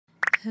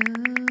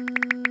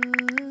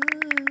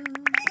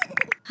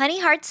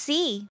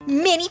Honeyheartsc.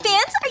 Mini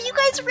fans, are you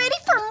guys ready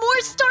for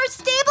more Star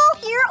Stable?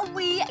 Here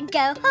we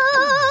go.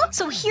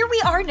 So here we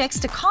are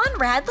next to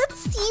Conrad. Let's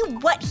see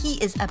what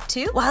he is up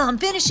to. While I'm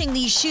finishing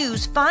these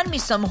shoes, find me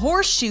some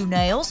horseshoe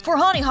nails for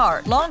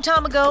Honeyheart. Long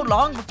time ago,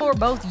 long before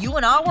both you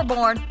and I were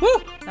born.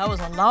 Woo! That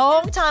was a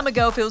long time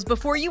ago if it was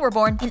before you were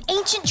born. An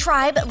ancient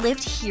tribe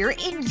lived here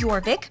in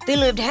Jorvik. They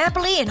lived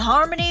happily in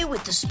harmony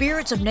with the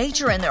spirits of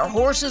nature, and their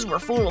horses were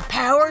full of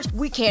powers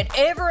we can't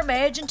ever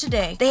imagine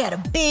today. They had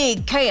a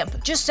big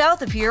camp just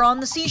south of here on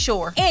the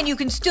seashore, and you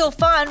can still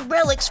find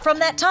relics from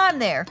that time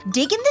there.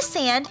 Dig in the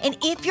sand, and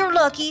if you're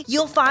lucky,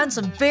 you'll find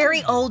some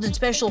very old and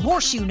special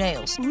horseshoe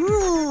nails.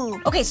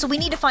 Ooh. Okay, so we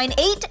need to find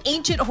 8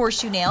 ancient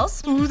horseshoe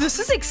nails. Ooh, this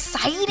is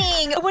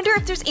exciting. I wonder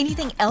if there's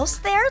anything else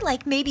there,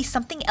 like maybe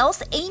something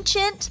else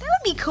ancient. That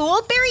would be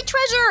cool. Buried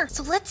treasure.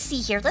 So let's see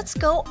here. Let's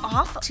go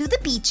off to the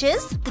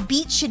beaches. The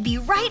beach should be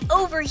right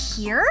over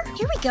here.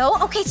 Here we go.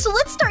 Okay, so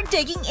let's start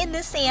digging in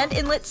the sand,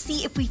 and let's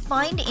see if we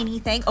find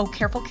anything. Oh,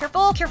 careful,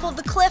 careful. Careful of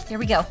the cliff. There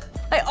we go.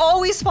 I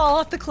always fall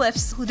off the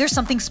cliffs. Ooh, there's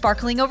something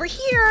sparkling over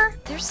here.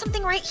 There's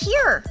something right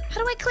here.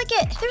 How do I click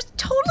it? There's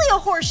totally a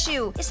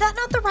horseshoe. Is that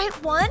not the right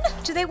one?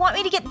 Do they want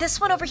me to get this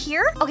one over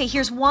here? Okay,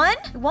 here's one.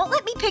 It won't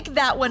let me pick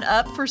that one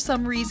up for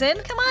some reason.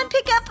 Come on,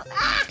 pick up.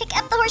 Pick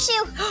up the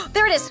horseshoe.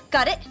 There it is.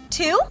 Got it.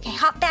 2. Okay,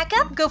 hop back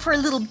up. Go for a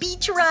little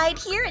beach ride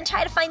here and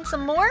try to find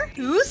some more.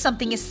 Ooh,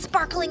 something is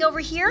sparkling over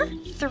here.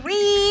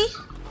 3,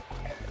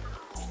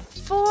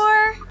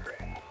 4,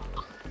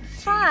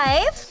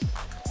 5,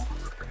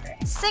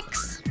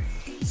 6,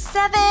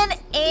 7,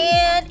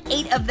 and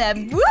 8 of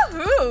them.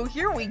 Woohoo!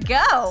 Here we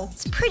go.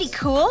 It's pretty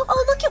cool.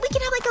 Oh, look at, we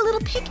can have like a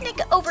little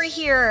picnic over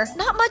here.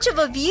 Not much of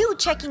a view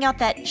checking out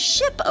that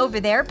ship over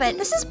there, but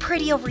this is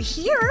pretty over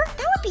here.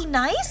 That would be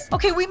nice.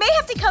 Okay, we may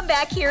have to come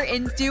back here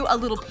and do a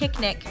little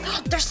picnic.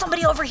 There's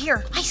somebody over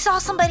here. I saw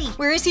somebody.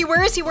 Where is he?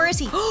 Where is he? Where is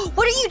he?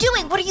 What are you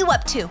doing? What are you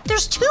up to?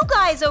 There's 2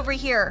 guys over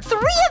here. 3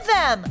 of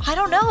them. I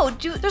don't know.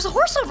 There's a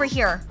horse over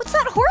here. What's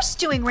that horse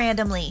doing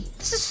randomly?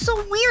 This is so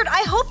weird.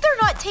 I hope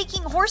they're not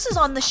taking horses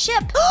on the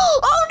ship.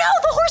 Oh no,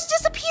 the horse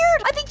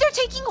disappeared. I think they're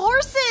taking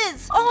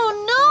horses.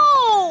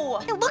 Oh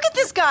no. Hey, look at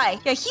this guy.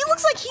 Yeah, he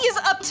looks like he is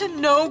up to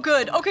no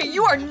good. Okay,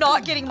 you are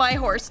not getting my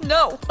horse.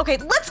 No. Okay,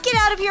 let's get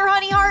out of here,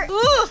 Honeyheart.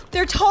 Ugh,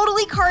 they're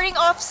totally carting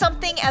off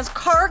something as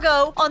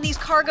cargo on these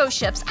cargo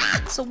ships.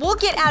 So we'll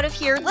get out of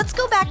here. Let's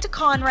go back to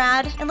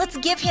Conrad and let's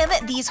give him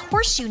these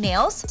horseshoe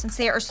nails. Since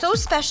they are so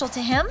special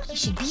to him, he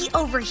should be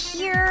over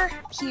here.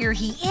 Here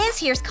he is.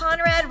 Here's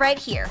Conrad right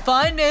here.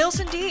 Fine nails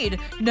indeed.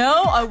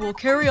 Now I will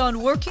carry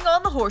on working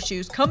on the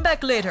horseshoes. Come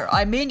back later.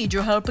 I may need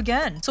your help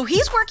again. So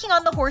he's working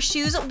on the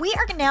horseshoes. We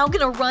are now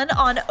gonna run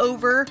on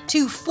over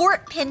to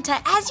Fort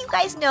Pinta. As you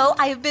guys know,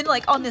 I have been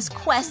like on this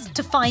quest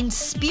to find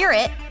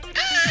Spirit.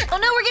 Oh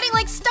no, we're getting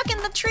like stuck in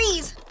the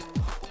trees.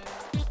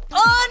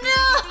 Oh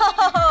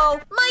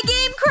no! My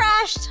game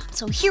crashed!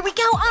 So here we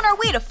go on our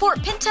way to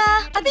Fort Pinta.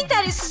 I think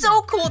that is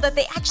so cool that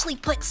they actually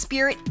put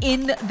Spirit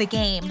in the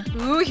game.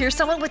 Ooh, here's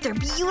someone with their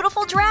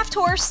beautiful draft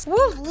horse.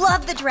 Woo,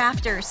 love the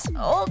drafters.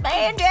 Old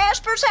man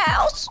Jasper's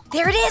house.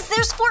 There it is,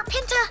 there's Fort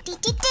Pinta.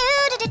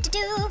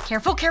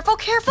 Careful, careful,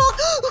 careful.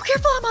 Oh,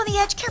 careful, I'm on the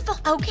edge, careful.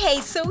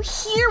 Okay, so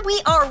here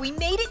we are. We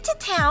made it to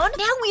town.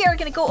 Now we are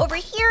gonna go over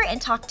here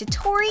and talk to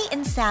Tori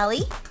and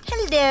Sally.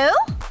 Hello?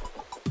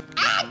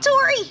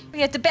 Tori!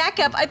 We have to back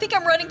up. I think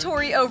I'm running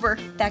Tori over.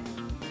 Back.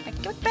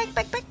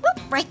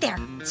 Whoop, right there.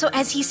 So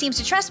as he seems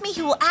to trust me,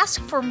 he will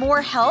ask for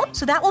more help.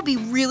 So that will be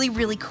really,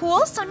 really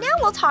cool. So now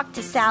we'll talk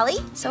to Sally.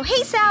 So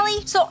hey,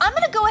 Sally. So I'm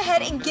gonna go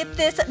ahead and get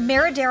this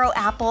Miradero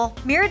apple.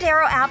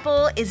 Miradero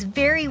apple is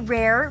very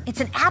rare.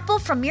 It's an apple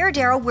from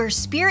Miradero where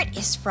Spirit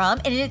is from,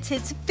 and it's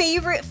his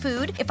favorite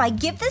food. If I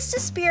give this to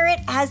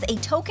Spirit as a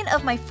token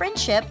of my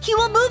friendship, he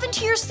will move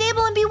into your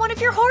stable and be one of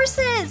your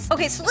horses.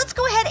 Okay, so let's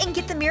go ahead and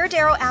get the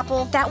Miradero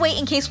apple. That way,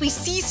 in case we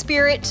see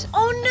Spirit.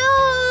 Oh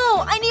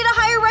no! I need a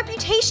higher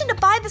reputation to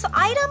buy this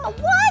item?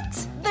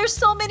 What? There's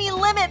so many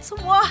limits.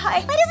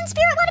 Why? Why doesn't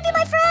Spirit want to be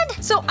my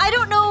friend? So I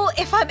don't know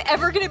if I'm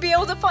ever going to be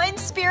able to find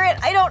Spirit.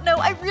 I don't know.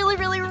 I really,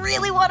 really,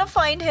 really want to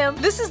find him.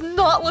 This is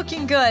not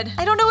looking good.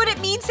 I don't know what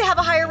it means to have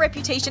a higher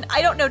reputation.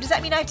 I don't know. Does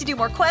that mean I have to do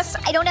more quests?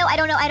 I don't know.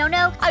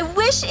 I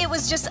wish it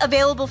was just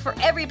available for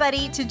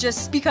everybody to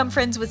just become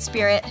friends with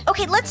Spirit.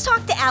 Okay, let's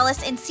talk to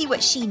Alice and see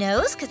what she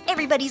knows, because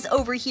everybody's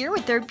over here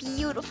with their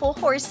beautiful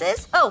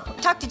horses. Oh,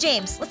 talk to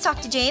James. Let's talk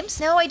to James.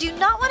 No, I do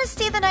not want to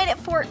stay the night at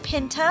Fort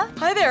Pinta.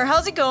 Hi there,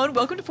 how's it going?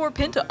 Welcome to Fort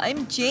Pinta.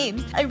 I'm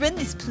James. I run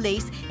this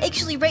place.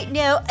 Actually, right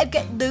now, I've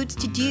got loads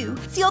to do.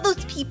 See all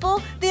those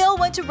people? They all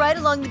want to ride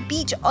along the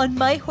beach on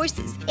my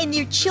horses. And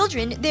their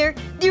children, they're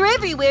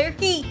everywhere.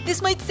 Hey,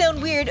 this might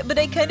sound weird, but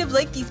I kind of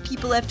like these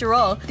people after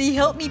all. They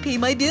help me pay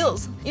my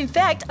bills. In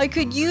fact, I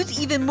could use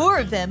even more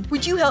of them.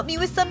 Would you help me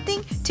with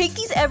something? Take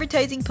these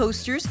advertising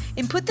posters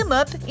and put them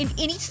up in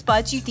any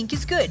spots you think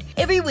is good.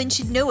 Everyone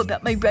should know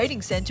about my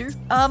riding center.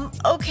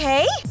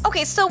 Okay.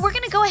 Okay, so we're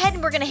gonna go ahead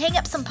and we're gonna hang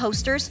up some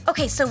posters.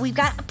 Okay, so we've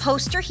got a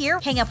poster here.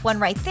 Hang up one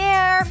right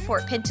there.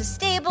 Fort Pinta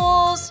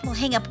Stables. We'll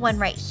hang up one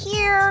right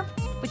here.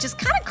 which is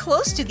kind of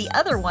close to the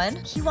other one.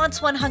 He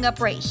wants one hung up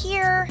right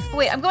here.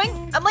 Wait, I'm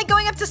like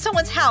going up to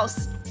someone's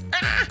house.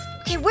 Ah!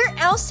 Okay, where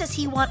else does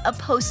he want a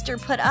poster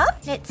put up?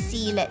 Let's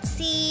see.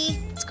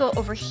 Let's go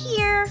over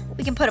here.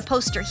 We can put a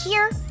poster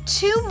here.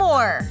 2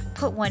 more.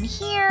 Put one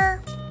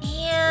here.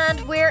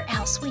 And where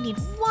else? We need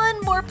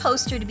one more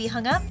poster to be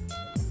hung up.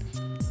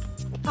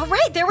 All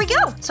right, there we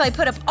go. So I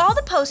put up all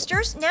the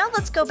posters. Now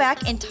let's go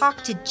back and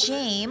talk to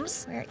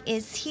James. Where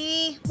is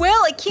he?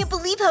 Well, I can't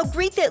believe how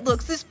great that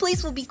looks. This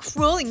place will be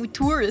crawling with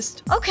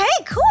tourists. Okay,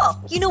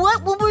 cool. You know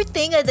what? One more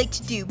thing I'd like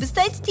to do.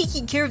 Besides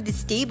taking care of the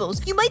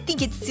stables, you might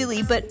think it's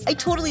silly, but I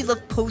totally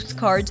love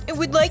postcards and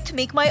would like to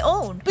make my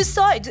own.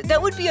 Besides,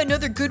 that would be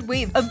another good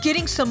way of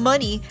getting some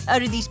money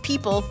out of these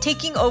people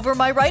taking over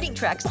my writing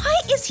tracks.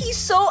 Why is he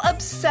so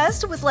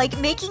obsessed with like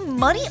making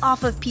money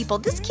off of people?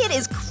 This kid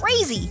is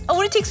crazy. I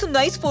want to take some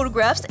nice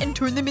photographs and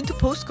turn them into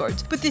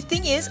postcards. But the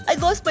thing is, I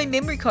lost my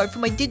memory card for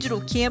my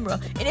digital camera,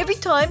 and every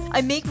time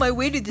I make my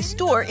way to the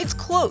store, it's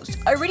closed.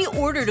 I already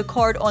ordered a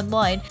card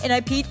online and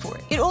I paid for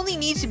it. It only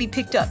needs to be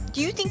picked up.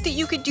 Do you think that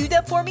you could do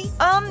that for me?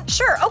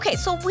 Sure. Okay,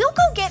 so we'll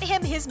go get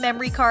him his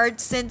memory card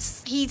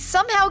since he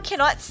somehow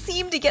cannot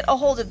seem to get a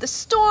hold of the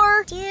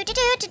store.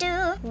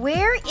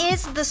 Where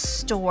is the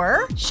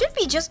store? Should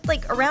be just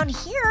like around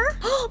here.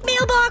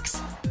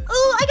 Mailbox!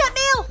 Ooh, I got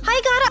mail! Hi,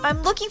 Agata.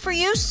 I'm looking for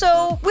you,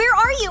 so where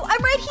are you?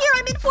 I'm right here.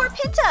 I'm in Fort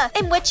Pinta.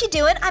 And what you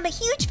doing? I'm a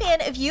huge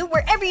fan of you.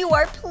 Wherever you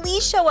are,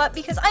 please show up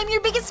because I'm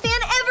your biggest fan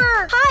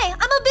ever. Hi, I'm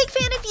a big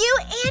fan of you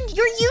and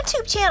your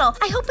YouTube channel.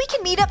 I hope we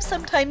can meet up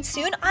sometime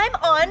soon. I'm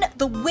on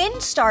the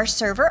WinStar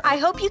server. I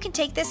hope you can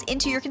take this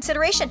into your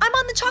consideration. I'm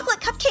on the Chocolate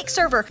Cupcake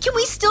server. Can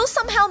we still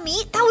somehow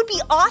meet? That would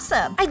be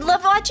awesome. I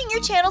love watching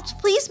your channel.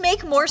 Please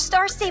make more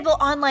Star Stable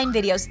online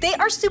videos. They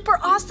are super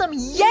awesome.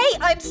 Yay!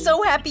 I'm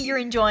so happy you're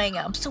enjoying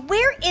them. So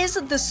where is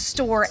the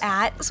store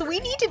at? So we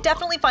need to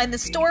definitely find the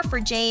store for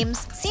James.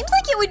 Seems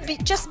like it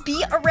would just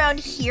be around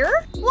here.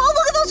 Whoa,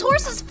 look at those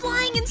horses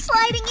flying and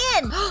sliding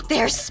in.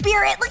 There's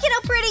Spirit. Look at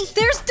how pretty.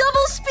 There's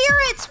double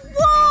spirits.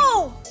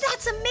 Whoa,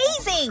 that's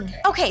amazing.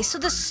 Okay, so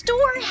the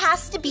store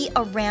has to be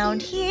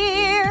around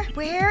here.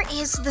 Where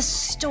is the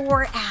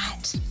store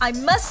at? I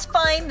must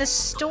find the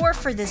store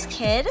for this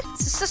kid.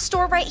 Is this the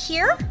store right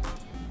here?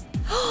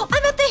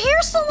 I'm at the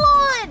hair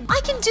salon!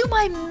 I can do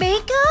my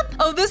makeup?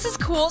 Oh, this is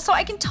cool. So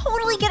I can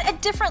totally get a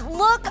different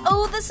look.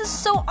 Oh, this is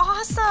so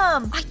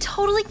awesome. I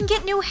totally can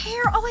get new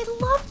hair. Oh,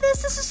 I love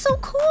this. This is so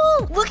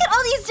cool. Look at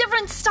all these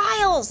different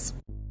styles.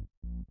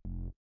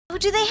 Oh,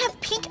 do they have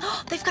pink?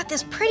 Oh, they've got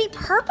this pretty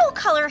purple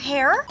color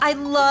hair. I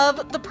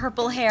love the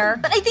purple hair.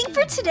 But I think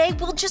for today,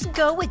 we'll just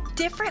go with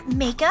different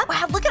makeup.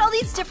 Wow, look at all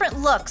these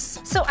different looks.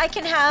 So I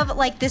can have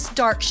like this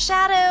dark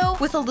shadow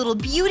with a little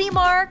beauty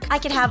mark. I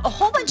can have a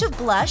whole bunch of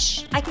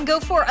blush. I can go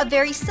for a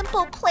very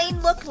simple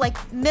plain look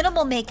like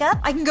minimal makeup.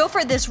 I can go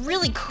for this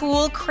really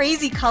cool,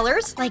 crazy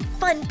colors like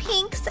fun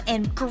pinks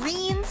and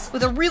greens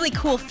with a really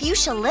cool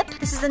fuchsia lip.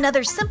 This is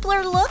another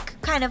simpler look,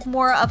 kind of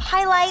more of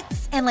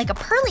highlights and like a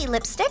pearly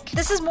lipstick.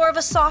 This is more of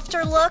a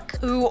softer look.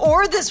 Ooh,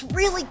 or this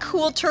really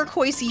cool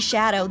turquoisey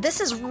shadow. This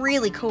is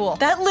really cool.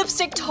 That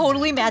lipstick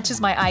totally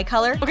matches my eye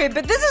color. Okay,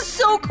 but this is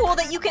so cool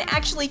that you can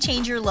actually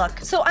change your look.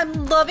 So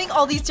I'm loving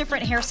all these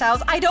different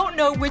hairstyles. I don't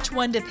know which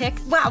one to pick.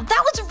 Wow,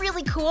 that was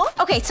really cool.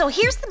 Okay, so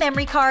here's the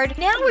memory card.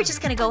 Now we're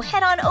just gonna go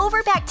head on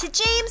over back to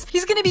James.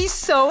 He's gonna be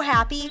so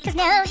happy because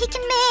now he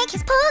can make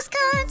his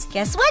postcards.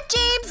 Guess what,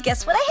 James?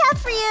 Guess what I have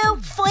for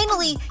you?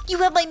 Finally, you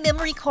have my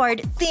memory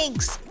card.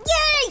 Thanks.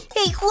 Yay!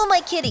 Hey, who am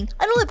I kidding?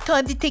 I don't have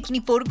time to take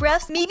any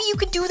photographs. Maybe you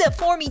could do that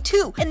for me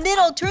too, and then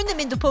I'll turn them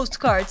into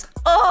postcards.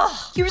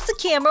 Oh, here's the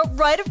camera.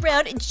 Ride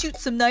around and shoot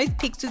some nice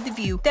pics of the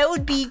view. That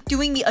would be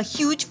doing me a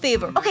huge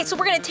favor. Okay, so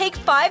we're gonna take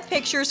 5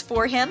 pictures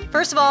for him.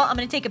 First of all, I'm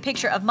gonna take a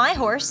picture of my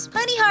horse.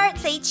 Honeyheart,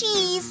 say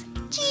cheese.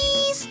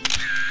 Cheese.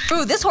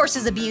 Ooh, this horse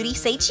is a beauty.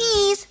 Say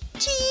cheese.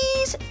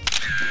 Cheese.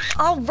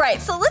 All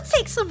right, so let's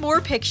take some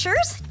more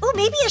pictures. Oh,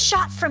 maybe a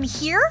shot from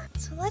here.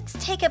 So let's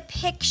take a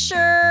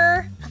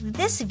picture of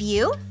this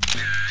view.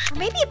 Or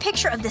maybe a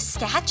picture of the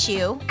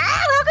statue. Ow,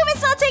 how come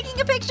it's not taking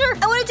a picture?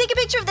 I want to take a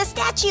picture of the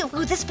statue.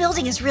 Ooh, this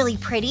building is really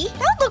pretty.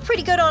 That would look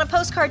pretty good on a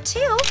postcard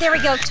too. There we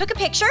go, took a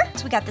picture.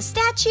 So we got the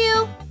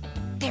statue.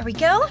 There we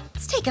go.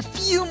 Let's take a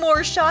few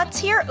more shots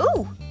here.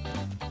 Ooh.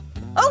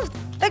 Oh,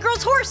 that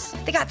girl's horse.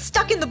 They got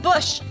stuck in the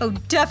bush. Oh,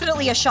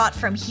 definitely a shot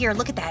from here.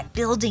 Look at that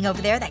building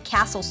over there. That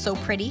castle's so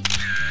pretty.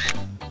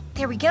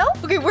 There we go.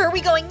 Okay, where are we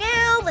going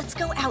now? Let's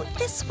go out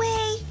this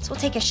way. So we'll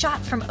take a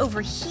shot from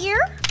over here.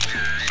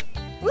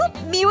 Whoop,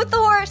 me with the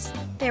horse.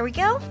 There we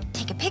go.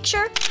 Take a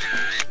picture.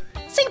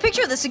 Let's take a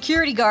picture of the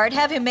security guard.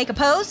 Have him make a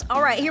pose.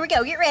 All right, here we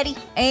go. Get ready.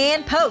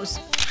 And pose.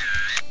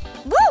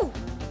 Woo!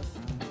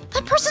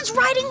 That person's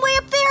riding way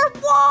up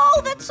there.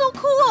 Whoa, that's so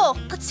cool.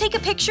 Let's take a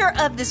picture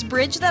of this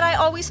bridge that I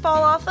always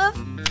fall off of.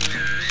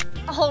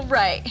 All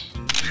right.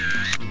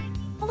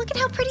 Oh, look at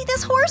how pretty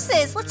this horse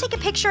is. Let's take a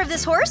picture of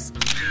this horse.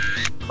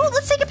 Oh,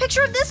 let's take a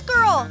picture of this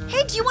girl.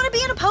 Hey, do you want to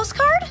be in a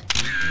postcard?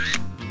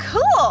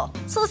 Cool.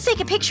 So let's take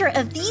a picture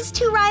of these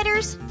 2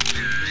 riders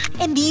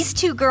and these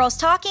 2 girls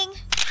talking.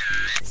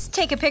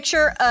 take a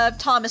picture of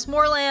Thomas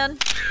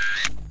Moreland.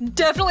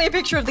 Definitely a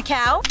picture of the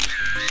cow.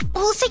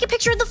 Oh, let's take a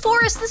picture of the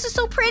forest. This is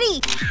so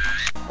pretty.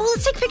 Oh,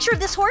 let's take a picture of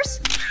this horse.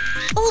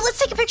 Oh, let's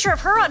take a picture of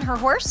her on her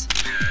horse.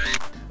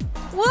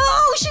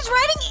 Whoa, she's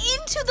riding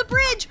into the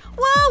bridge.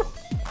 Whoa.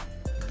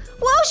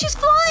 Whoa, she's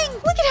flying.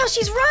 Look at how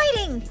she's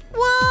riding.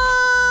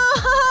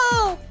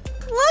 Whoa.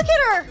 Look at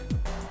her.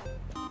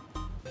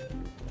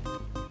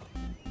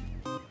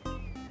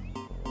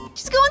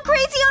 She's going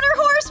crazy on her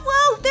horse.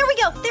 Whoa, there we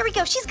go. There we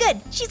go. She's good.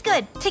 She's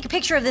good. Take a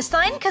picture of this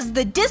sign because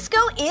the disco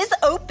is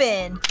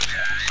open.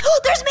 Oh,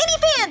 there's mini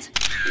fans.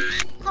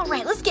 All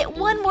right, let's get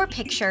one more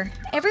picture.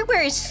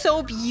 Everywhere is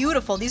so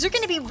beautiful. These are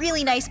going to be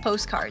really nice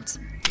postcards.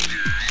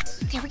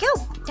 There we go.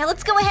 Now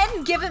let's go ahead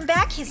and give him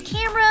back his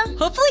camera.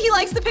 Hopefully he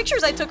likes the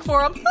pictures I took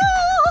for him.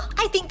 Oh,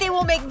 I think they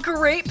will make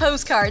great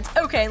postcards.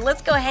 Okay,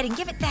 let's go ahead and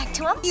give it back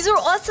to him. These are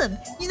awesome.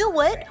 You know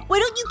what? Why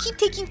don't you keep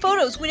taking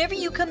photos whenever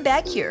you come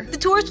back here? The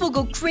tourists will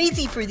go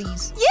crazy for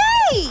these.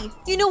 Yay!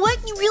 You know what?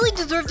 You really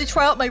deserve to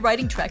try out my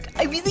riding track.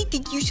 I really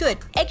think you should.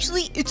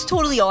 Actually, it's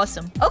totally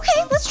awesome.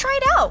 Okay, let's try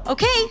it out.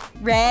 Okay,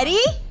 ready,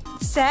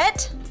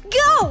 set,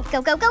 go!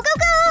 Go, go, go, go,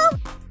 go!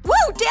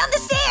 Woo, down the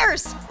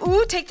stairs!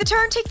 Ooh, take the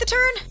turn, take the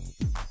turn.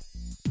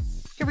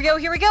 Here we go,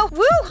 here we go.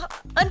 Woo,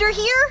 under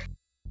here.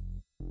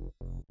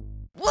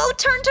 Whoa,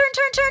 turn, turn,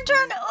 turn, turn,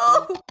 turn.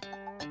 Oh,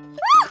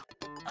 woo!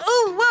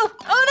 Oh, whoa,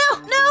 oh no,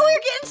 no, we're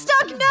getting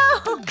stuck, no.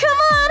 Come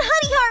on,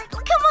 Honeyheart,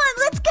 come on,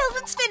 let's go,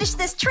 let's finish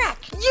this track.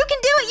 You can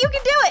do it, you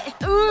can do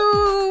it.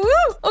 Ooh,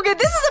 woo. Okay,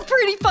 this is a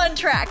pretty fun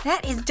track.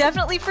 That is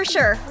definitely for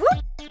sure.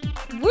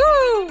 Woo,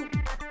 woo.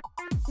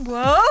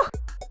 Whoa.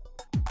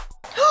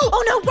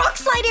 Oh no, rock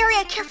slide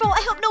area, careful,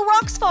 I hope no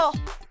rocks fall.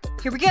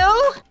 Here we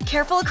go,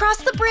 careful across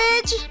the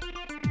bridge.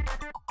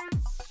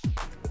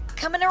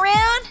 Coming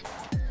around.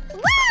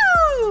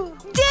 Woo!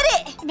 Did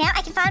it! Now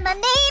I can find my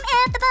name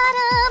at the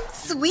bottom.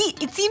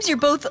 Sweet. It seems you're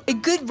both a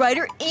good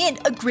rider and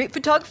a great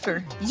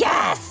photographer.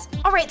 Yes!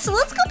 All right, so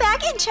let's go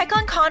back and check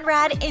on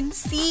Conrad and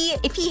see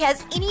if he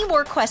has any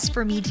more quests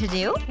for me to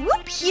do.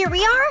 Whoop, here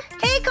we are.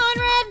 Hey,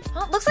 Conrad.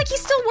 Well, looks like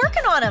he's still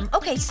working on them.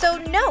 Okay, so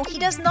no, he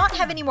does not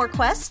have any more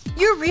quests.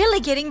 You're really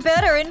getting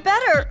better and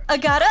better.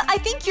 Agata, I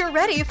think you're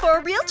ready for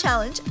a real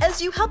challenge.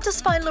 As you helped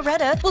us find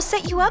Loretta, we'll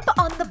set you up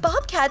on the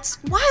Bobcat's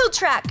wild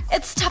track.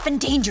 It's tough and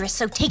dangerous,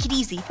 so take it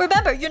easy.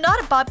 Remember, you're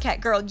not a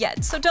Bobcat girl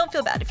yet, so don't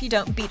feel bad if you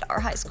don't beat our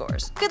high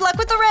scores. Good luck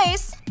with the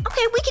race.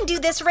 Okay, we can do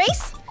this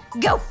race.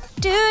 Go.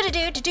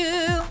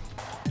 Do-do-do-do-do.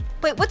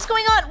 Wait, what's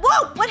going on?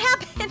 Whoa, what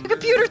happened? The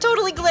computer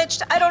totally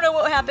glitched. I don't know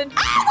what happened.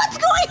 Ah, what's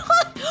going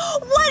on?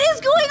 What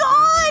is going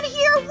on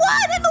here?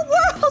 What in the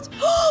world?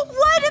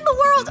 What in the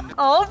world?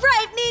 All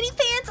right, Manny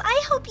fans,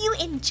 I hope you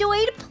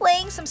enjoyed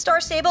playing some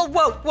Star Stable.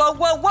 Whoa, whoa,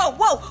 whoa, whoa,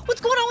 whoa.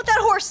 What's going on with that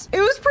horse? It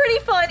was pretty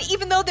fun,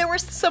 even though there were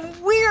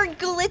some weird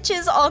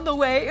glitches on the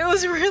way. It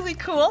was really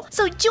cool.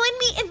 So join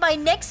me in my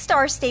next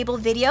Star Stable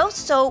video.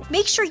 So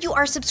make sure you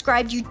are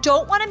subscribed. You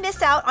don't want to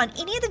miss out on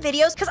any of the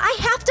videos because I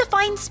have to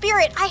find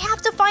Spirit. I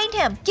have to find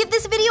him. Give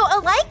this video a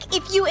like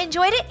if you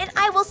enjoyed it, and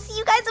I will see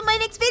you guys in my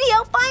next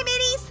video. Bye,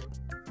 Minis!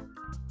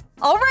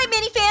 All right,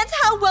 Mini fans,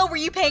 how well were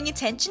you paying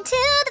attention To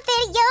the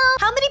video.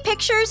 How many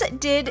pictures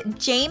did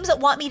James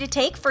want me to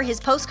take for his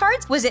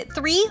postcards? Was it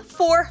 3,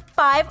 4,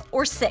 5,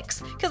 or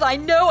 6? Because I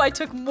know I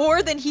took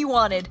more than he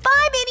wanted.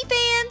 Bye, Mini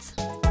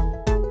fans!